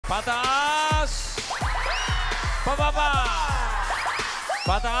Pataas! Pababa!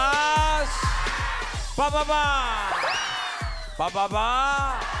 Pataas! Pababa! Pababa!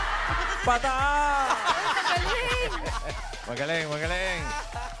 Pataas! Magaling, magaling.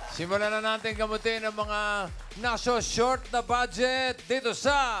 Simulan na natin gamutin ang mga naso-short na budget dito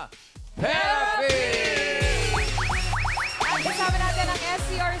sa PERAPHY! At kasama natin ang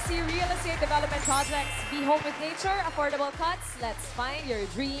SCRC Real Estate Development Projects. Be home with nature, affordable cuts. Let's find your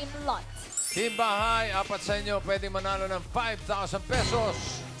dream lot. Team Bahay, apat sa inyo, pwedeng manalo ng 5,000 pesos.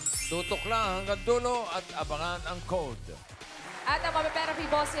 Tutok lang hanggang dulo at abangan ang code. At ang mga PERAPHY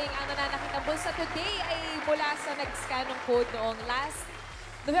bossing, ang nananakit ng bulsa today ay mula sa nag-scan ng code noong last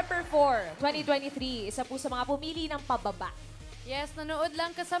November 4, 2023. Isa po sa mga pumili ng pababa. Yes, nanood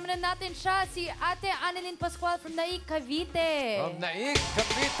lang. Kasama na natin siya, si Ate Annielyn Pascual from E.A.T, Cavite. From E.A.T,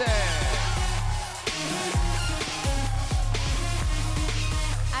 Cavite.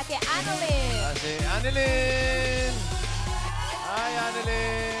 Ate Annielyn. Ate Annielyn. Hi,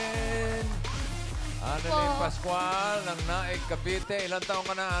 Annielyn. Annielyn Pascual ng E.A.T, Cavite. Ilang taong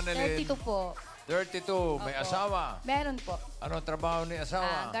ka na, Annielyn? 32 po. 32. May asawa? Meron po. Anong trabaho ni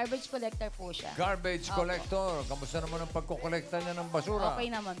asawa? Garbage collector po siya. Garbage collector. Kamusta naman ang pagkukolekta niya ng basura?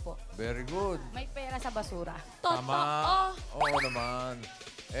 Okay naman po. Very good. May pera sa basura. Tama. Oo naman.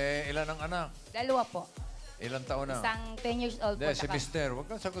 Eh, ilan ang anak? 2 po. Ilang taon na? Isang 10 years old po. Hindi, si Mister.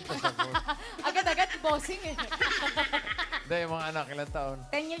 Huwag kang sagot na sagot. Agad-agad bossing eh. Hindi, yung mga anak, ilang taon?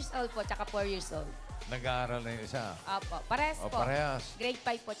 10 years old po, tsaka 4 years old. Nag-aaral na yung isa. Opo. Parehas O, po. parehas. Grade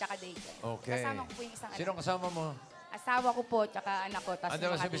 5 po, tsaka daycare. Okay. Kasama ko po yung isang Sino kasama mo? Asawa ko po, tsaka anak ko. Tapos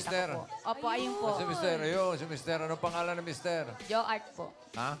Andiyan ba yung si mga tita Mister? ko po. Opo, ayun po. Si Mister. Ayun, si Mister. Anong pangalan ni Mister? Joe Art po.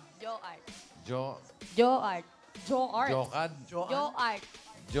 Ha? Joe Art. Joe? Joe Art. Joe Art. Jokad? Joe Art.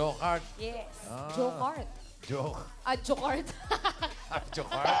 Joe Art? Yes. Ah. Joe Art. Joke. Joe Art.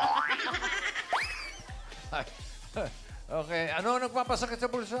 Joke Art? Okay. Ano nagpapasakit sa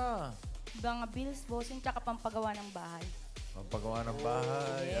bulsa? Mga bills, bossing, tsaka pampagawa ng bahay. Pampagawa ng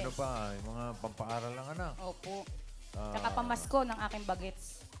bahay. Yes. Ano pa? Yung mga pampaaral ng anak. Opo. Tsaka pamasko ng aking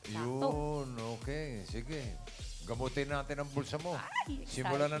bagets. Yun. Okay. Sige. Gamutin natin ang bulsa mo. Ay,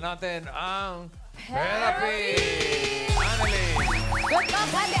 Simulan na natin ang PERAPHY! Annielyn! Good luck,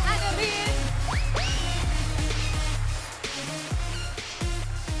 Ate Annielyn.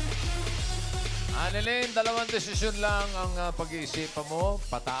 Annielyn, dalawang desisyon lang ang pag-iisipan mo,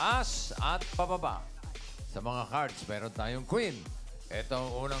 pataas at pababa. Sa mga cards, meron tayong queen. Ito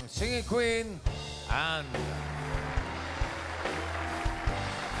ang unang singing queen, and...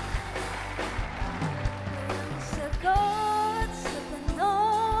 Sagot sa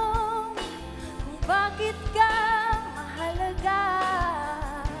tanong kung bakit ka mahalaga.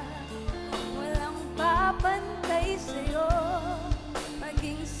 Walang papantay sa'yo,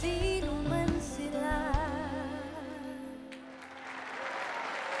 maging sino man sila.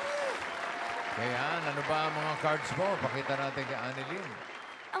 Kaya, ano ba ang mga cards mo? Pakita natin kay Annielyn.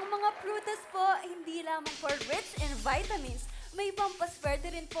 Ang mga prutas po, hindi lamang for rich in vitamins, may pampaswerte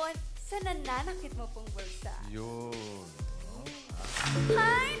rin po sa nananakit mo pong bulsa. Yun.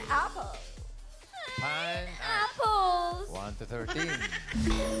 Pineapple. Pineapple. Apples. 1 to 13.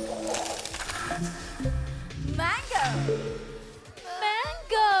 Mango.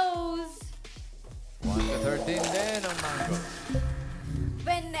 Mangoes! 1 to 13 din ang mango.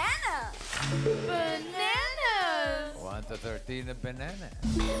 Banana. Bananas! 1 to 13 ang banana.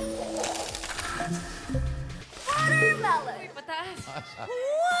 Watermelon. Pataas.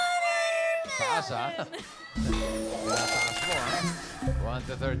 Taas, ha? Pinataas mo, ha? 1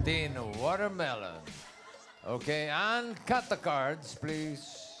 to 13, watermelon. Okay, and cut the cards, please.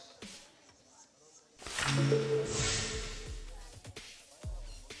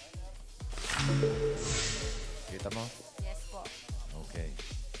 Kita mo? Yes po. Okay.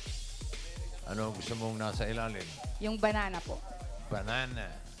 Ano gusto mong nasa ilalim? Yung banana po. Banana.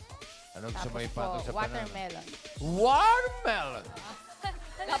 Ano gusto mo Tapos ipatong po, sa banana? watermelon. Watermelon!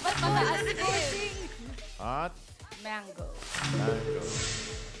 Dapat mataas din. At Mango. mango.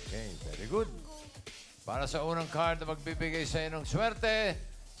 Okay, very good. Para sa unang card na magbibigay sa inong swerte,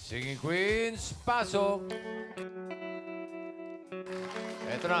 Singing Queens, pasok!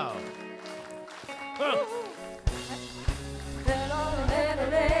 Eto na.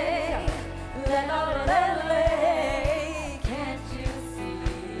 Can't you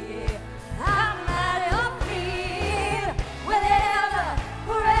see I'm at your feet? Whenever,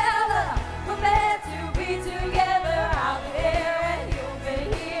 forever, we're meant to be together. I'll be there when you'll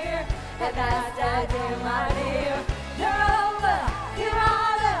be here. And that's the day, my dear. You're over, you're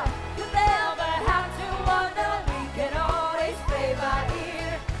under. You never have to wonder. We can always play by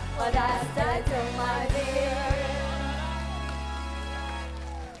ear. that's title, my dear.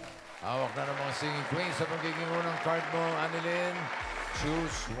 Hawak na ng mga singing queen sa magiging unang card mo, Annielyn.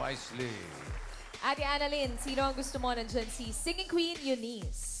 Choose wisely. Ate Annielyn, sino ang gusto mo? Nandyan si Singing Queen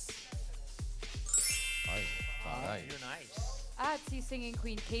Eunice. Ay, taray. At si Singing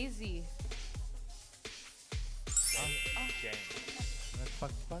Queen KZ.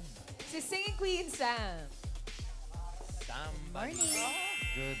 Nagpagpag. Si Singing Queen Sam. Morning.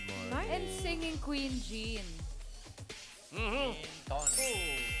 Good morning. And Singing Queen Jean.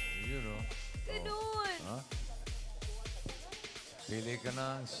 You know. Ganun. Ha? Pili ka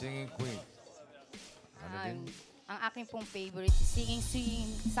na singing queen. Ano din? Ang aking pong favorite, Singing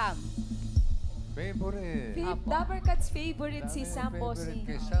Sam. Favorite. Dapper Cat's favorite si Dami Sam favorite Bossing.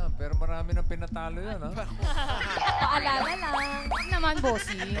 kay Sam, pero marami nang pinatalo yan, ha? Paalala lang. Wag naman,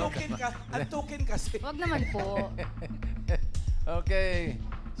 bossy. Token kasi. Wag naman po. Okay.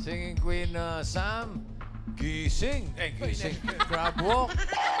 Singing queen Sam. Gising. Gising. Crab walk.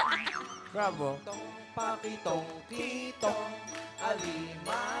 Crab walk. Tong pakitong kitong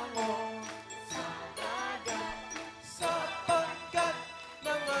alimango sa dagat sapagkat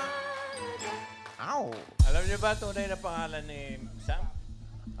Ow! Alam niyo ba tunay na pangalan ni Sam?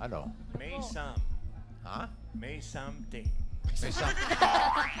 Ano? May Sam. Ha? May something. May Sam.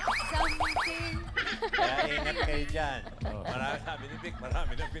 Something. Kaya ingat kayo dyan. Oh. Marami, sabi ni Vic,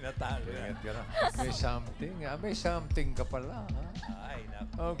 marami na pinatalo yan. Ingat ka na. May something. May something ka pala, ha? Ay,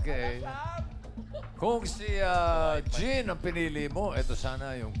 naku. Okay. Kung si Jean ang pinili mo, ito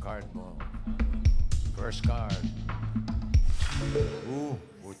sana yung card mo. First card.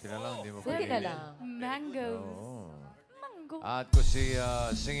 Buti na lang, hindi mo Buti na pinili. lang. Mango. Oo. Mango. At kung si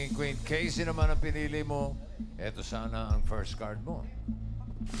Singing Queen Casey naman ang pinili mo, ito sana ang first card mo.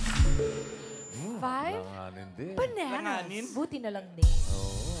 Five? Langanin din. langanin. Buti na lang din.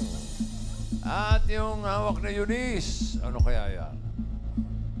 Oo. At yung hawak na Eunice, ano kaya yan?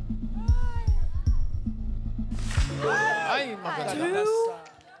 Ay, maganda.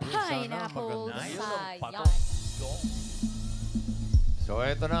 Pineapple. Sayang. So,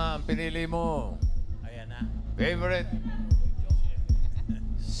 ito na ang pinili mo. Ayan na. Favorite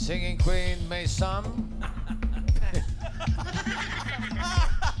Singing Queen May Sam.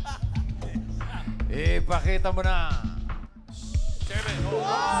 Ipakita mo na. 7.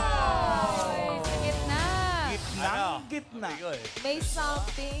 Ay, sa gitna. Gitna. Gitna. May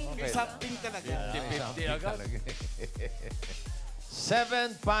something. Okay. Something talaga. Ay, 50 something agad. talaga.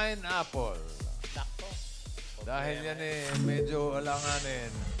 7 pineapple. Sakto. Dahil yan medyo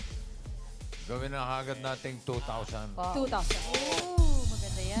alanganin. Gawin na kagad nating 2,000. 2,000. Oh,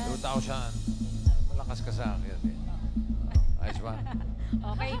 maganda yan. 2,000. Malakas ka sa akin. Ayos ba?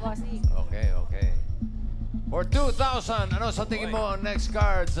 Okay, bossy. Okay. For 2,000, ano sa tingin mo ang next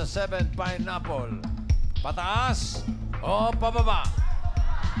card sa 7 pineapple? Pataas o pababa?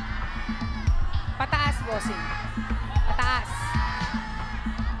 Pataas, bossy. Pataas.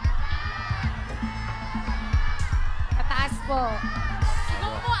 Pataas po.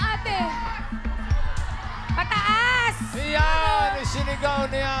 Sigaw mo, ate. Pataas! Iyan!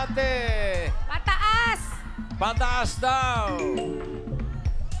 Isinigaw ni ate! Pataas! Pataas daw!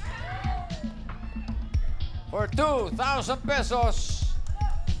 For 2,000 pesos,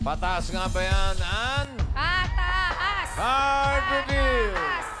 pataas nga ba yan, Ann? Pataas! Card reveal!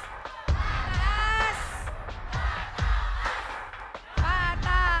 Pataas!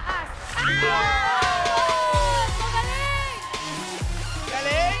 Pataas!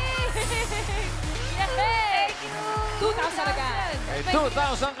 Galing! Yay! 2,000 agad. Eh,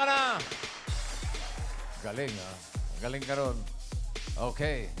 2,000 ka na! Galing, ha? Galing ka ron.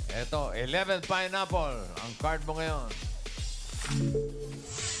 Okay, eto, 11 pineapple. Ang card mo ngayon.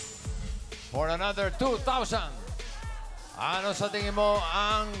 For another 2,000. Ano sa tingin mo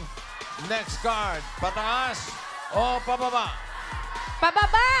ang next card? Pataas o pababa?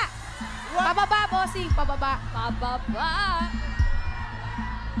 Pababa! Pababa, bossing. Pababa. Pababa.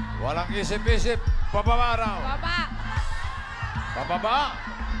 Walang isip-isip. Pababa raw. Pababa. Pababa.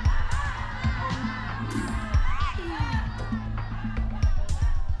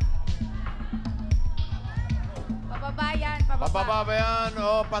 Pababa yan. Pababa. Pababa ba yan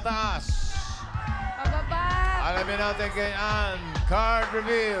o pataas? Pababa. Alamin natin kay Ann. Card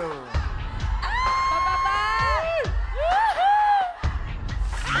reveal. Pababa.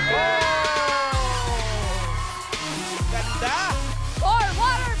 Ganda! Or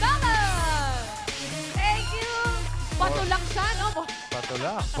watermelon. Thank you. Patulak siya, no?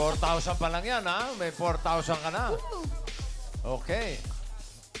 Patula. 4,000 pa lang yan, ha? May 4,000 ka na. Okay.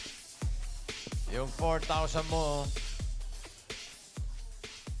 Yung 4,000 mo,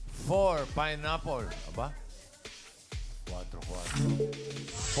 4 pineapple. Aba? 4.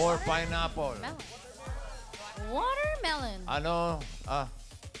 4 pineapple. Watermelon. Ano?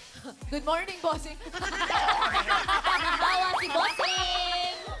 Good morning, bossing. Bawa si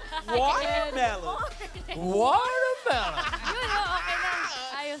bossing. Watermelon. Watermelon. Yun, okay na.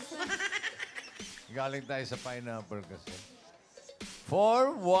 Ayos na. Galing tayo sa pineapple kasi.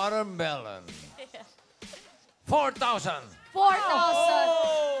 4 watermelon. 4,000.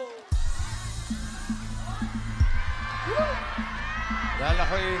 4,000. Dahil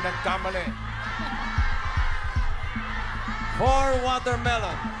ako'y nagkamali. 4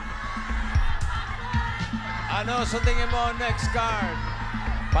 watermelon. Ano sa tingin mo next card?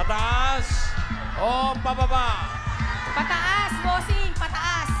 Pataas o pababa? Pataas, bossing.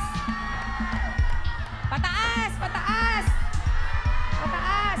 Pataas. Pataas, pataas.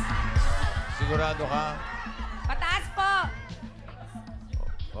 Pataas. Sigurado ka? Pataas po.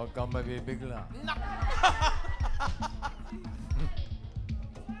 Huwag kang mabibigla.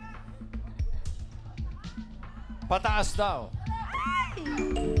 Pataas daw.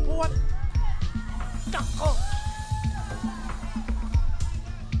 What? Nako!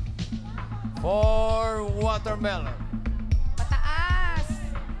 4 watermelon. Pataas.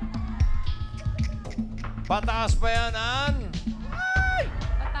 Pataas pa yan, Ann?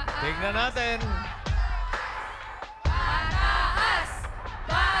 Pataas. Tignan natin. Pataas.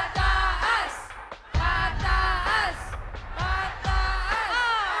 Pataas. Pataas.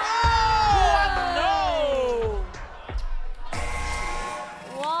 Pataas. No!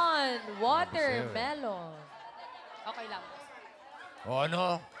 1 watermelon. Okay lang. O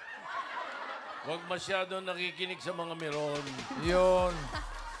ano? Huwag masyado nakikinig sa mga meron. Yun.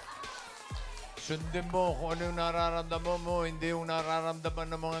 Sundin mo kung ano yung nararamdaman mo, hindi yung nararamdaman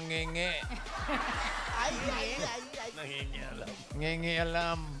ng mga ngenge. Nahingi alam. Ngenge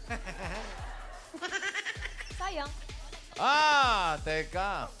alam. Sayang.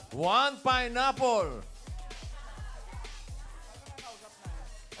 Teka. 1 pineapple.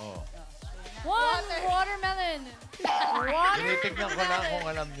 Oh. 1 watermelon. Tinitignan ko lang kung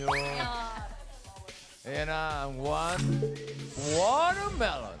alam nyo. Ayan na ang 1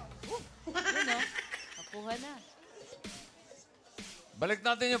 watermelon. Yun, no? Nakuha na. Balik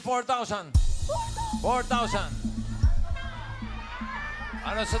natin yung 4,000. 4,000.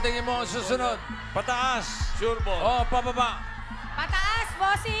 Ano sa tingin mo ang susunod? Pataas. Sure ball. O pababa? Pataas,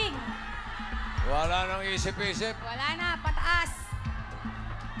 bossing. Wala nang isip-isip. Wala na, pataas.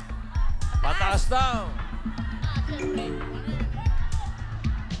 Pataas daw.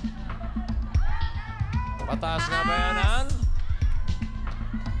 Pataas nga ba yan, Ann?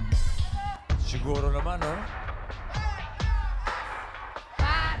 Siguro naman, oh.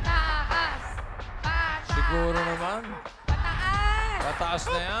 Pataas. Pataas. Siguro naman. Pataas. Pataas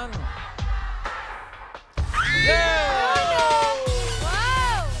na yan. Yay!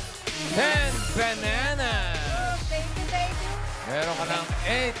 Wow! 10 bananas. Thank you, thank you. Meron ka ng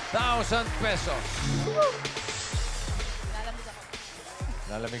 8,000 pesos. Lalamig ako.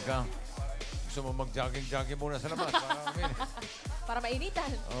 Lalamig ka. Gusto mo mag-jogging-jogging muna sa labas para uminis. Para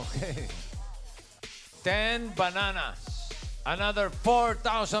mainitan. Okay. 10 bananas. Another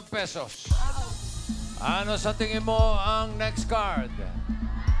 4,000 pesos. Ano sa tingin mo ang next card?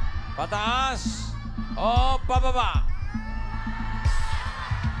 Pataas o pababa?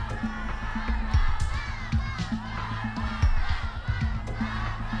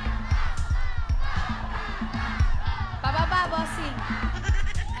 Pababa, bossing.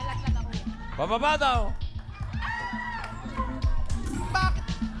 Nalaglag ako. Pababa daw.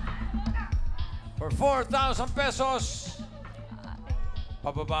 For 4,000 pesos.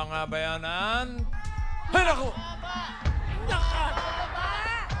 Pababa nga ba yan, Ann? Ay, naku!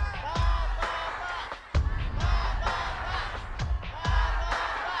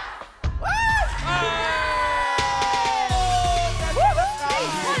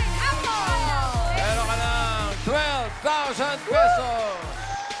 Meron ka ng 12,000 pesos.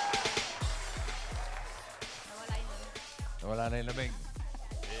 Wala na yung lamig.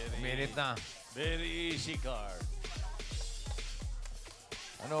 Minute na. Very easy card.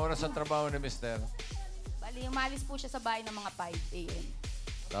 Ano oras ang trabaho ni Mister? Bali, umalis po siya sa bahay ng mga 5 a.m.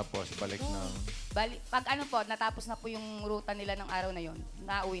 Tapos balik na. Bali, pag ano po, natapos na po yung ruta nila ng araw na yon,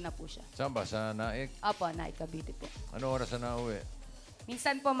 nauwi na po siya. Saan ba? Sa Naik? Opo, Naik Cavite po. Ano oras na nauwi?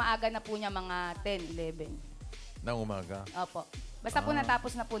 Minsan po, maaga na po niya mga 10, 11. Nang umaga. Opo. Basta po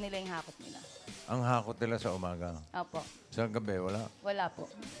natapos na po nila yung hakot nila. Ang hakot nila sa umaga. Opo. Sa gabi, wala. Wala po.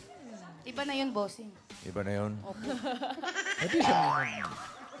 Iba na yun, bossing. Iba na yun. Opo. Hindi siya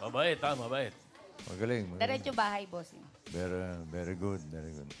Mabait, ha? Mabait. magaling. Diretso bahay, bossing. Very good,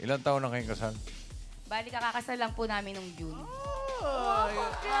 very good. Ilang taon na kayong kasal? Bali, kakakasal lang po namin nung June.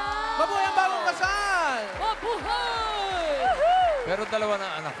 Mabuhay ang bagong kasal! Pero dalawa na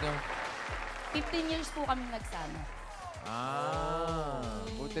anak niyo. 15 years po kami nagsama.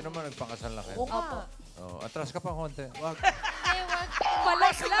 Buti naman nagpakasal na kayo. Opo. Oh, atras ka pa konti. Ay, wag.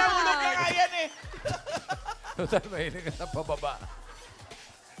 Balas Nahulog lang. ka yan eh! Total, mahilig ka sa pababa.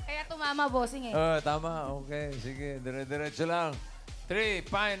 Kaya tumama, bossing eh. Tama, okay. Sige, dire-diretso lang. 3,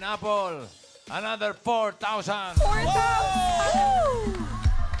 pineapple. Another 4,000.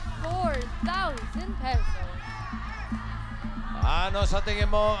 4,000 pesos. Ano sa tingin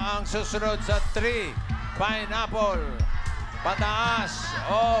mo ang susunod sa 3, pineapple? Pataas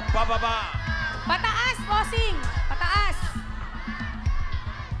o pababa? Pataas, bossing! Pataas!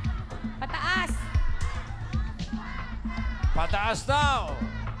 Pataas! Pataas daw.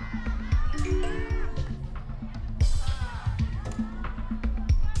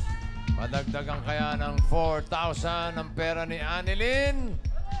 Madagdagan kaya ng 4,000 ang pera ni Annielyn?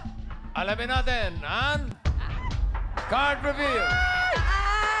 Alamin natin ang card reveal.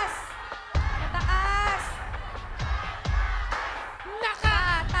 Pataas! Pataas!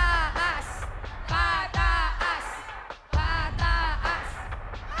 Nakataas! Pataas! Pataas!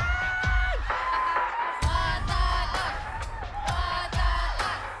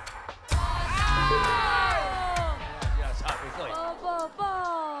 Yeah, sabi ko eh. Pababa!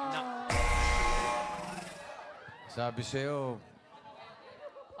 Sabi sa'yo,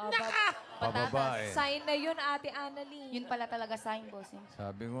 pababa eh. Sign na yun, Ate Annielyn. Yun pala talaga sign, bossing.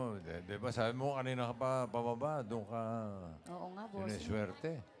 Sabi mo, di ba sabi mo kanina ka pa pababa, doon ka Oo nga, bossing.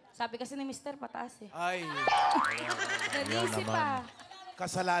 sineswerte. Sabi kasi ni Mister, pataas eh. Ay, Nanisip Yan pa.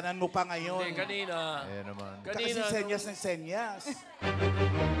 kasalanan mo pa ngayon. Hindi, kanina. Eh naman. Kasi Kanina, senyas ng senyas.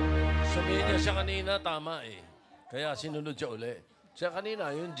 sabihin niya siya kanina, tama eh. Kaya sinunod siya uli. Siya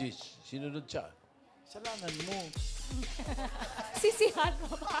kanina, yung Gis, sinunod siya. Kasalanan mo. Sisihan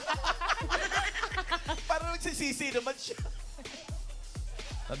mo. Parang nagsisisi naman siya.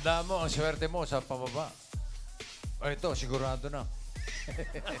 Tandaan mo, ang swerte mo sa pababa. O ito, sigurado na.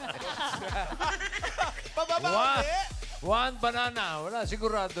 Pababa ulit. One banana. Wala,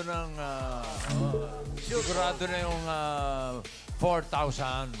 sigurado sigurado na yung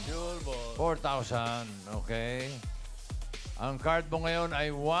 4,000. Sure, boss. 4,000, okay? Ang card mo ngayon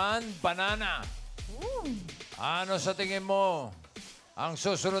ay one banana. Ano sa tingin mo ang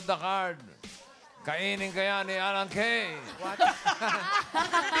susunod na card? Kainin kaya ni Alan K.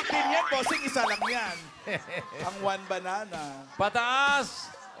 Bitin yan, bossing. Isa lang yan. Ang one banana. Pataas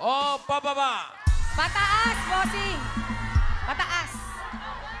o pababa? Pataas, bossing! Pataas!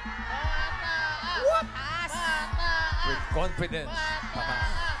 Pataas! With confidence.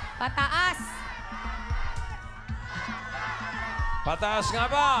 Pataas. Pataas! Pataas nga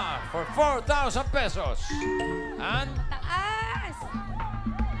ba? For 4,000 pesos. And Pataas!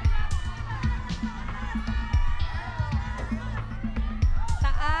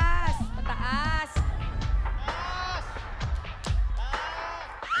 Pataas! Pataas!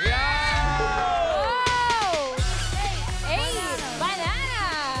 yeah! Oh! Hey, banana!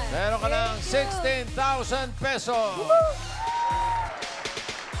 Meron ka ng 16,000 pesos.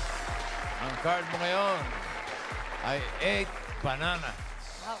 Ang card mo ngayon ay 8 banana.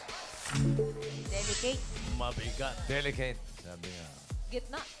 Delicate. Mabigat. Delicate, sabi nga.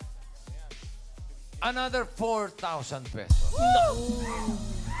 Gitna. Another 4,000 pesos.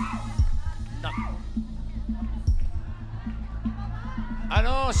 Nako.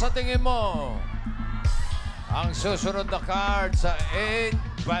 Ano sa tingin mo ang susunod na card sa 8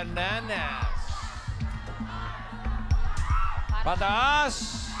 bananas? Pataas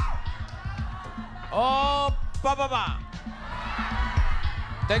o pababa?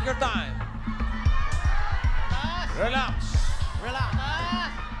 Take your time. Relax. Relax.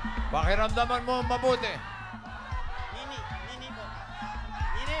 Pakiramdaman mo mabuti. Nini po.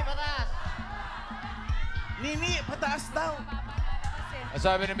 Nini, pataas. Nini, pataas daw. Ang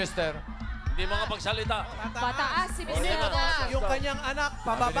sabi ni Mister. Hindi makapagsalita. Pataas si Hindi Mr. mataas. Yung kanyang anak, Sabi ni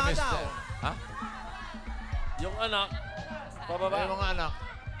pababa daw. Mister. Ha? Yung anak, pababa. Ay, mga anak.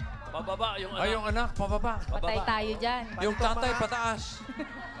 Pababa, yung anak. Ay, yung anak, pababa. Patay tayo dyan. Yung tatay, pataas.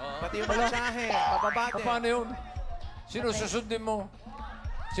 Pati yung mga tsahe, pababa din. Paano yun? Sino susundin mo?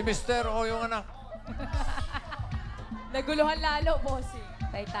 Si Mister o yung anak? Naguluhan lalo, bossing.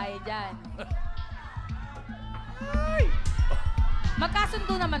 Patay tayo dyan.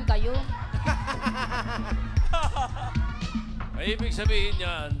 Magkasundo naman kayo. Ay, ibig sabihin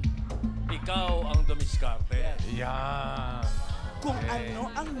yan, ikaw ang dumiskarte. Yan. Kung Okay. ano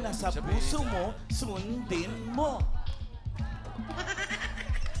ang nasa Sabihin puso na. mo, sundin mo.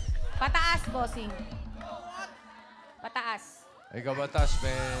 Pataas, bossing. Pataas. Ikaw ba, Tas?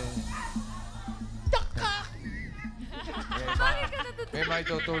 May may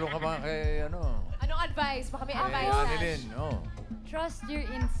tutulong ka ba kay ano? Anong advice? Baka may advice. Annielyn, oh. Trust your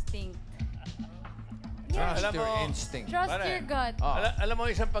instinct. Trust Alam your mo- instinct. Trust Pare. your gut. Ah. Alam mo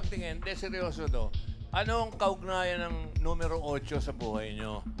isang pagtingin, de seryoso to. Anong kaugnayan ng numero 8 sa buhay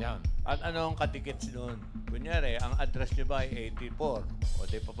nyo? Yan. At anong katikits nun? Kunyari, ang address nyo ba ay 84? O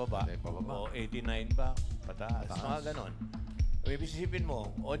di pababa? Di pababa. O 89 ba? Pataas. Pataas. Mga ganon. O ibig mo,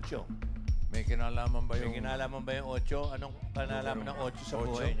 8. May kinalaman ba May yung... kinalaman ba yung 8? Anong kinalaman ng 8 sa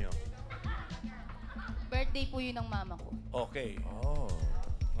buhay nyo? Birthday po yun ng mama ko. Okay. Oh.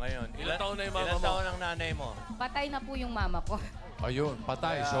 Ngayon, Ilang taon na yung mama ilang mo? taon ang nanay mo? Patay na po yung mama ko. Ayun,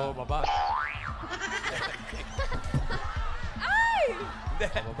 patay. So, baba. Hindi.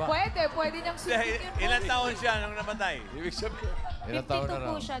 Baba. Pwede niyang sundin yun. Ilang taon siya nung namatay? Ibig sabihin, Ilang taon na 52 raw?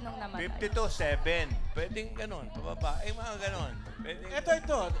 po siya nung namatay. 52, 7. Pwedeng ganon, pababa. Eh, mga ganon. Pwedeng...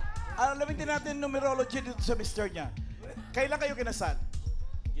 Ito. Alamin din natin numerology dito sa mister niya. Kailan kayo kinasal?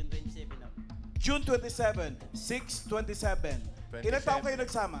 June 27 na. June 27, 6/27. Ilang taon kayo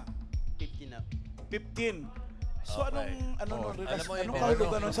nagsama? 15 na. 15. So Okay. anong Alam mo yun, anong eh.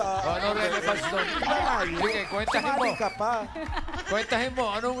 kahulugan sa... Anong relevance nun? Sige, kwentahin mo. Sumali ka pa. Kwentahin mo,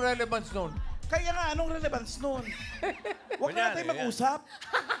 anong relevance nun? Kaya nga, anong relevance nun? Huwag na Kunyari, natin mag-usap.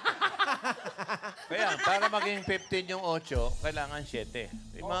 Kaya, para maging 15 yung 8, kailangan 7.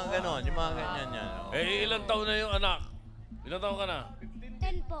 Yung mga ganon, yung mga ganyan yan. Oh. Eh, ilang taon na yung anak? Ilang taon ka na?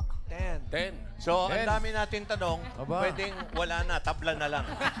 10 po. 10. So, ang 10. dami natin tanong, Aba. pwedeng wala na, tabla na lang.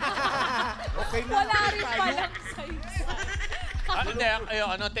 Okay na. Wala rin palang sa'yo. Hindi,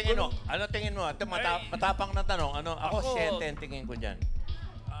 ano tingin mo? Ano tingin mo? Ito, matapang na tanong. Ano, ako 7 ang tingin ko dyan.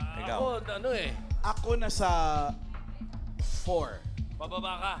 Ikaw? Ako, ano eh. Ako nasa 4.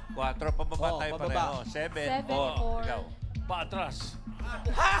 Pababa ka. 4, pababa Oo, tayo pababa. pareho. 7, 7, 4. Ikaw? Paatras.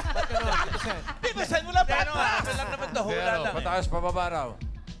 Di ba, saan wala pa? Pero ano lang naman to, hula Pero, lang. pataas, pababa raw.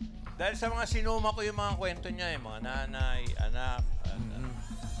 Dahil sa mga sinuma ko yung mga kwento niya, mga nanay, anak.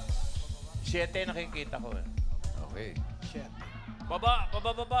 7 nakikita ko. Okay.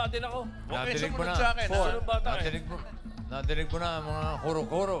 Pababa din ako. Huwag kayo Nadinig mo sumunod na. sa akin. Four. ha? Bata eh. Nadinig mo na ang mga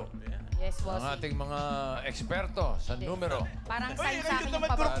kuro-kuro. Yes, Ang bossing. ating mga eksperto sa numero. Parang Uy, sign ayun sa akin yung naman,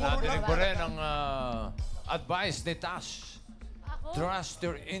 pababa. puro-puro Nadinig mo rin ang advice ni Tash. Ako? Trust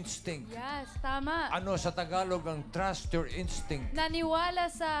your instinct. Yes, tama. Ano sa Tagalog ang trust your instinct? Naniwala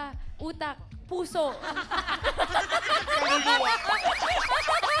sa utak, puso.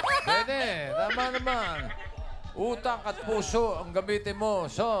 Pwede, tama naman. Utak at puso ang gamitin mo.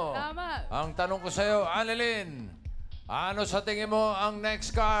 So, Tama. ang tanong ko sa'yo, Annielyn, ano sa tingin mo ang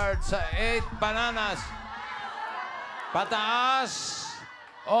next card sa 8 bananas? Pataas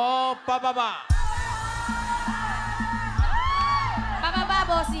o pababa? Pababa,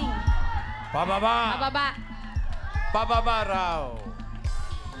 bossing. Pababa. Pababa. Pababa raw.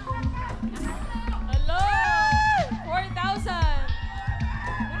 Hello! 4,000.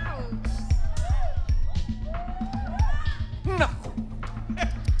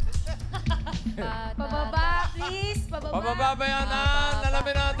 Pababa, please. Pababa. Pababa ba yan?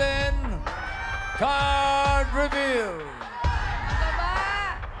 Alamin natin. Card reveal. Pababa.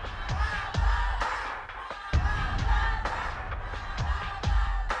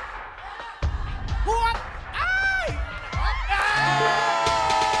 What? Ay!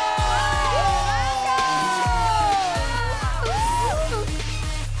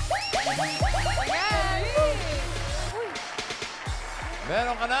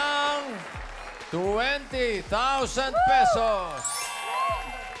 Meron ka ng 20,000 pesos.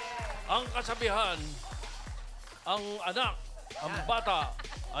 Ang kasabihan, ang anak, ang bata,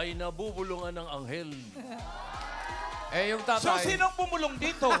 ay nabubulungan ng anghel. Eh, yung So, tatay. sinong bumulong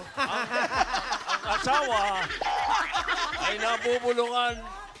dito? Ang asawa ay nabubulungan,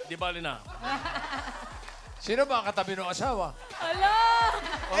 di bali na. Sino ba ang katabi ng asawa? Hello!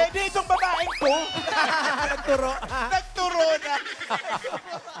 Eh, di itong babaeng ko. Nagturo. Nagturo na.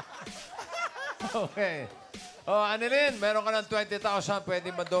 Okay. Oh, Annielyn, meron ka ng 20,000. Pwede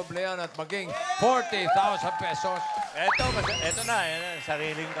madoble yan at maging 40,000 pesos. Eto na,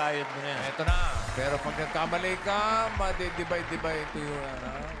 sariling kayod mo na yan. Ito na. Pero pag nagkamali ka, madi-divide ito yung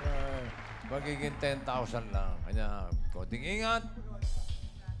magiging 10,000 lang. Kanya, konting ingat.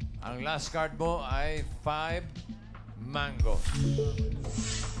 Ang last card mo ay 5 mango.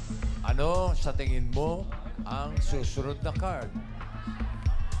 Ano sa tingin mo ang susunod na card?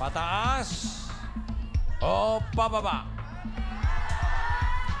 Pataas o pababa?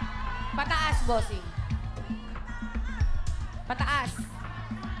 Pataas, bossing. Pataas.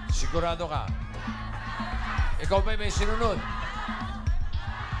 Sigurado ka? Ikaw ba may sinunod?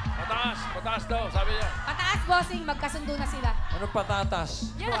 Pataas, pataas daw, sabi niya. Pataas, bossing. Magkasundo na sila. Ano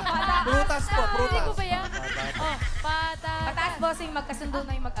patatas? Yan, pataas. Prutas po, prutas. Hindi ko ba yan? Oh, pataas. Pataas, bossing. Magkasundo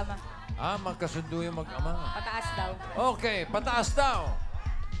na yung mag-ama. Magkasundo yung mag-ama. Pataas daw. Okay, pataas daw.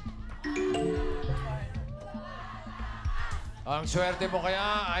 Ang swerte mo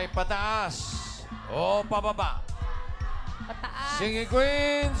kaya ay pataas o pababa. Pataas. Singing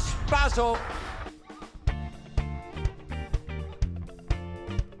Queens, pasok!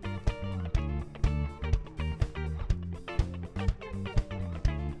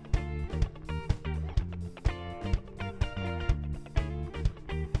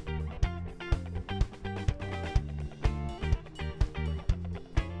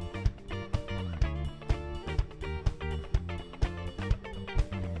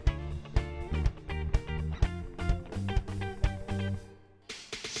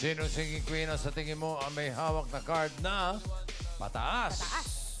 Sino singing queen ang sa tingin mo ang may hawak na card na pataas? Pataas.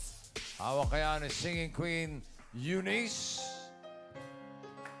 Hawak kaya ni singing queen Eunice?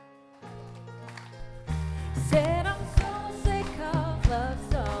 Said I'm so sick of love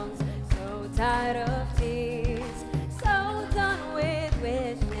songs, so tired of tears, so done with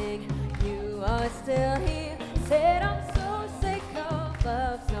wishing you are still here. Said I'm so sick of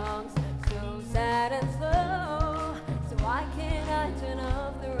love songs, so sad and slow, so why can't I turn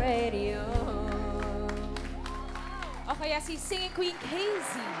off the radio? O kaya si singing queen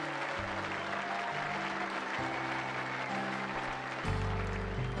Casey.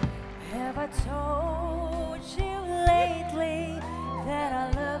 Have I told you lately that I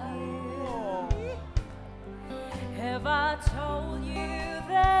love you? Have I told you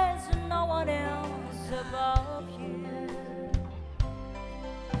there's no one else above you?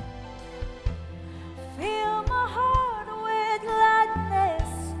 Fill my heart with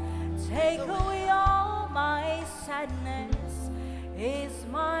gladness, take away all my sadness. Is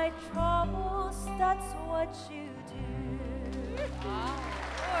my troubles, that's what you do.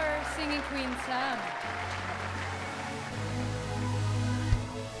 Or singing Queen Sam.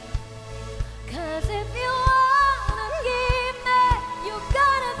 Cause if you wanna keep me, you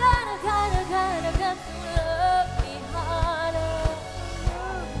gotta got to love me harder.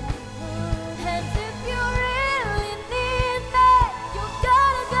 And if you really need me, you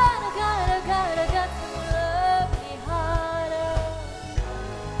gotta got to love me harder.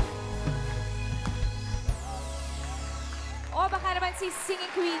 O baka naman si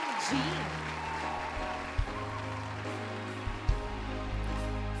singing queen Jean.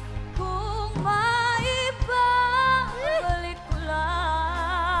 Kung maibabalik ko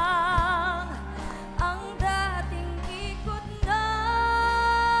lang ang dating ikot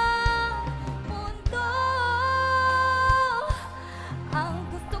ng mundo, ang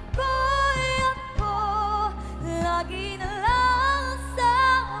gusto ko'y ako lagi na lang sa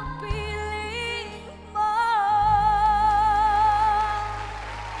piling mo.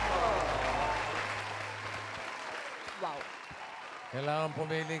 Wow. Kailangan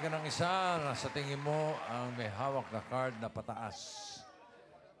pumili ka ng isa na sa tingin mo ang may hawak na card na pataas.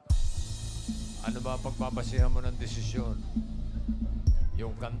 Ano ba ang pagbabasihan mo ng desisyon?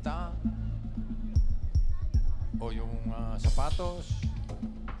 Yung kanta? O yung sapatos?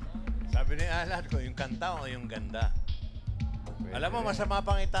 Sabi ni Alan ko, yung kanta o yung ganda. Pwede Alam mo, rin. masama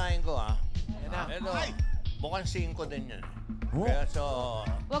pangitain ko, ah. Pero, mukhang 5 din yan. Oh. Kaya so,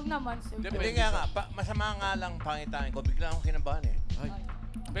 Wag naman, sir. hindi nga nga, masama nga lang pangitain ko. Bigla akong kinabahan eh. Ay.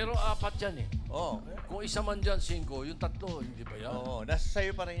 Pero 4 yan eh. Oo. Kung isa man dyan, 5, yung 3, hindi ba yan? Oo, nasa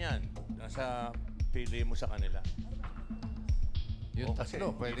sayo pa rin yan. Nasa pili mo sa kanila. Yung Oo, kasi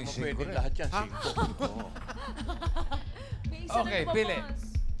tatlo, hindi pwedeng mo 5 pwedeng rin. lahat yan, 5. Oo. May isa Okay, na pili. lumabas.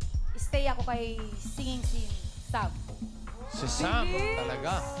 Stay ako kay singing Sam. Si Sam,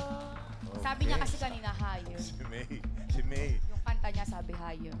 talaga. Sabi niya kasi kanina, higher. Si May. Yung kanta niya sabi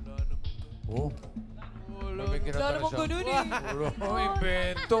higher. Oh. May Wala kinatala namang siya. ganun eh. Oh,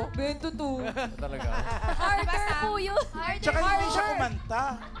 invento. Bento to. Talaga. Harder po yun. Tsaka hindi siya kumanta.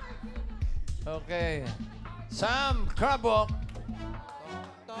 Okay. Sam Crabwalk.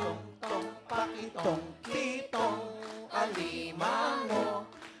 Tong pakitong kitong alimango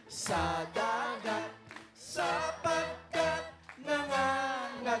sa dagat sapagkat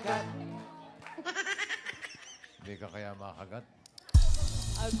nangangagat. Hindi ka kaya makagat.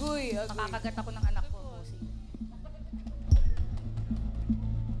 Agoy, agoy. Makakagat ako ng anak ko. bossing.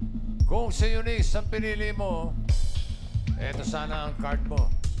 Kung si Eunice ang pinili mo, eto sana ang card mo.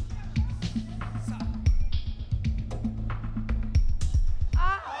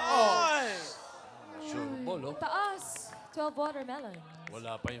 Ay! Sure ball, oh. Taas. 12 watermelon.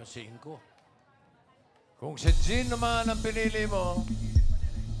 Wala pa yung 5. Kung si Jean naman ang pinili mo,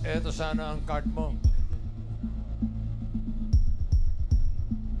 eto sana ang card mo.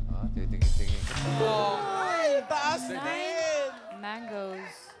 Titingin-tingin ka. Ay, taas din.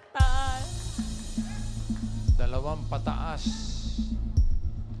 Mangoes. Taas. 2 pataas.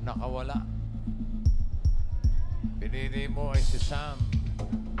 Nakawala. Pinili mo ay si Sam.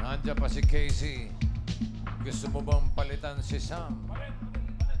 Nandiyan pa si Casey. Gusto mo bang palitan si Sam?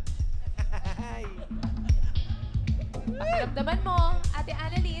 Pakiramdaman mo, Ate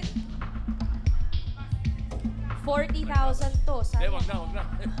Annielyn. 40,000 to. Hindi, Sayang. wag na.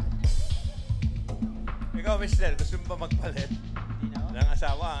 Ikaw, mister, gusto mo ba magpalit? Ng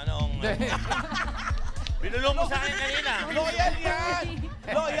asawa? Anong... Binulong mo sa akin kanina. Loyal yan.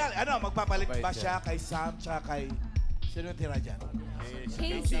 Loyal. Ano, magpapalit Bait ba yan. siya kay Sam tsaka kay... Sino tira dyan?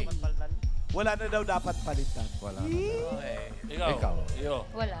 Casey. Wala na daw dapat palitan. Wala na. Okay. Ikaw. Iyo.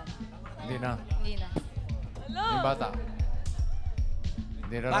 Wala. Hindi na. Hindi na. Yung bata.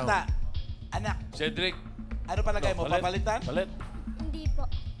 Hindi na Bata, raw. anak, Cedric. ano palagay mo? Palit. Papalitan? Palit. Hindi po.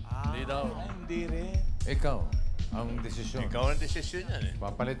 Hindi daw. Ay, hindi rin. Ikaw, ang desisyon. Ikaw ang desisyon yan eh.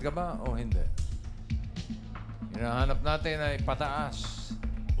 Papalit ka ba o hindi? Hinahanap natin ay pataas.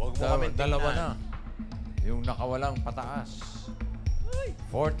 Huwag mo kami Dalawa tingnan. na. Yung nakawalang pataas.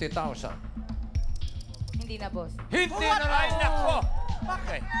 40,000. Hindi na, boss. Hindi na raw! Ay, nako!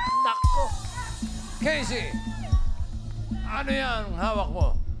 Bakit? Nako! Casey! Ano yan hawak mo?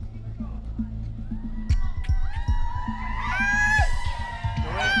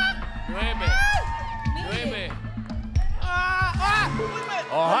 Nueve.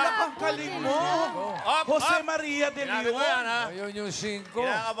 Oh, Anak, ang galing mo. Jose Maria de Sinabi ko yan, Leon. ha? Ayun yung 5.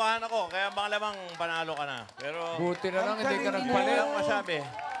 Kinakabahan ako, kaya malamang panalo ka na. Pero... Buti na lang, hindi ka galing mo. Hindi nagpalit. lang masabi.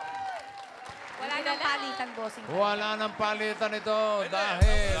 Wala nang palitan, bossing. Wala nang palitan ito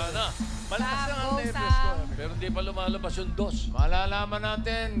dahil Wala na. Malakas lang ang Sam, nervous Sam. ko. Pero hindi pa lumalabas yung 2. malalaman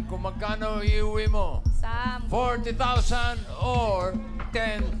natin kung magkano iuwi mo. Sam. 40,000 or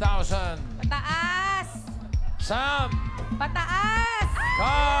 10,000. Pataas! Sam, Pataas!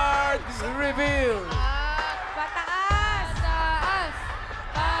 cards reveal. Pataas! Pataas!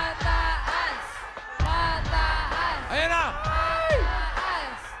 Pataas! Pataas! Ayan na.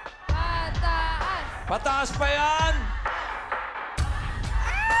 Pataas! Pataas! Pataas pa yan.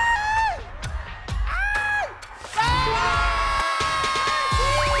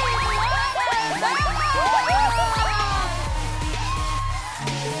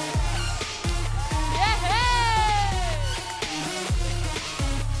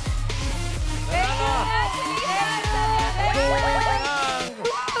 Iuwi ka ng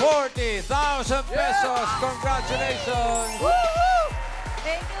 40,000 pesos. Congratulations.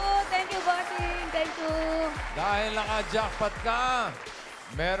 Thank you, bossing. Thank you. Dahil naka-jackpot ka,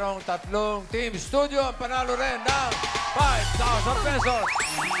 merong 3 team studio ang panalo rin ng 5,000 pesos.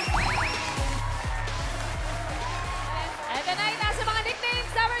 Ito na yung nasa mga nicknames,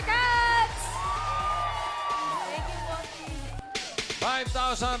 Summer Cats! Thank you, Bossy.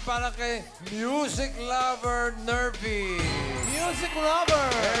 5,000 para kay Music Lover Nervy. Music lover.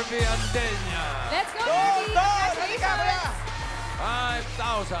 Nervy Andenya. Let's go, Don, Nervy! Don! Halika, kuya!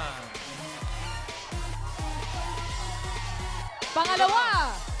 5,000.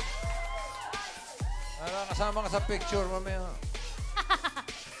 Pangalawa! Kasama ka sa picture, mamaya.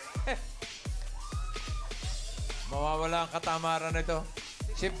 Mawawala ang katamaran nito.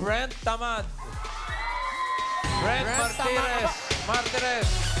 Si Brent Tamad. Brent Martinez.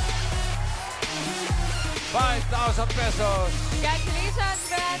 5,000 pesos. Congratulations,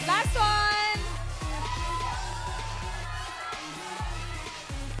 Brad! Last one!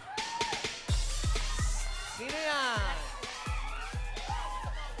 Sino yan?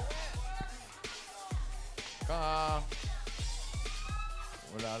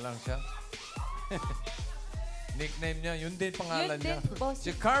 Wala lang siya. Nickname niya, yun din pangalan Yun din, niya. boss.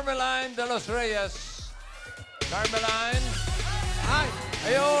 Si Carmeline de los Reyes. Carmeline. Ay!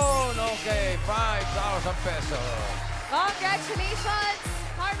 Ayun! Okay, 5,000 pesos. Congratulations,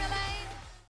 Carmela